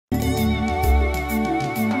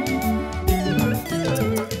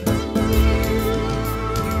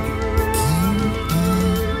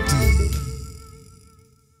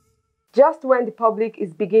Just when the public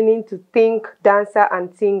is beginning to think dancer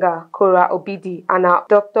and singer Korra Obidi and her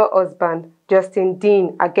doctor husband Justin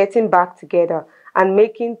Dean are getting back together and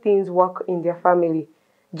making things work in their family,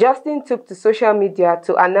 Justin took to social media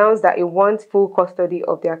to announce that he wants full custody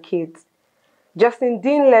of their kids. Justin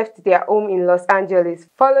Dean left their home in Los Angeles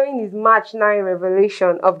following his March 9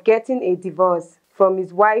 revelation of getting a divorce from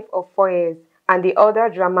his wife of 4 years and the other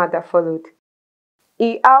drama that followed.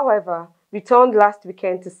 He, however, returned last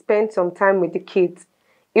weekend to spend some time with the kids.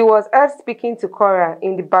 He was heard speaking to Korra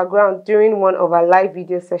in the background during one of her live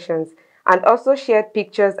video sessions and also shared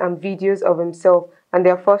pictures and videos of himself and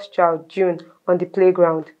their first child, June, on the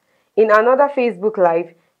playground. In another Facebook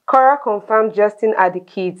Live, Korra confirmed Justin had the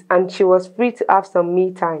kids and she was free to have some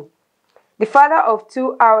me time. The father of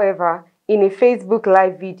 2, however, in a Facebook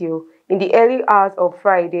Live video in the early hours of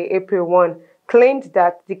Friday, April 1, claimed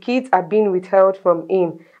that the kids are being withheld from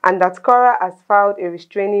him and that Korra has filed a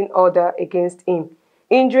restraining order against him,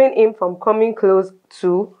 hindering him from coming close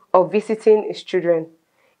to or visiting his children.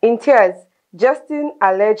 In tears, Justin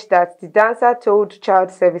alleged that the dancer told Child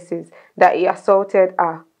Services that he assaulted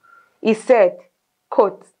her. He said,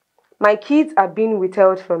 quote, "My kids are being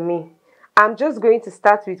withheld from me. I'm just going to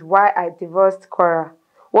start with why I divorced Korra,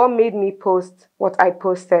 what made me post what I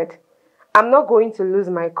posted. I'm not going to lose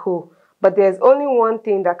my cool, but there's only one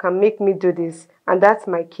thing that can make me do this, and that's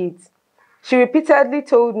my kids. She repeatedly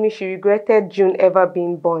told me she regretted June ever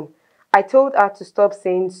being born. I told her to stop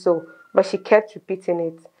saying so, but she kept repeating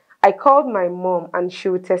it. I called my mom and she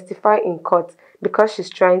would testify in court because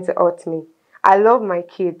she's trying to hurt me. I love my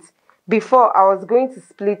kids. Before, I was going to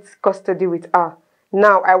split custody with her.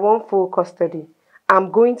 Now, I want full custody.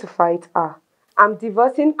 I'm going to fight her. I'm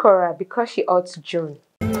divorcing Korra because she hurts June."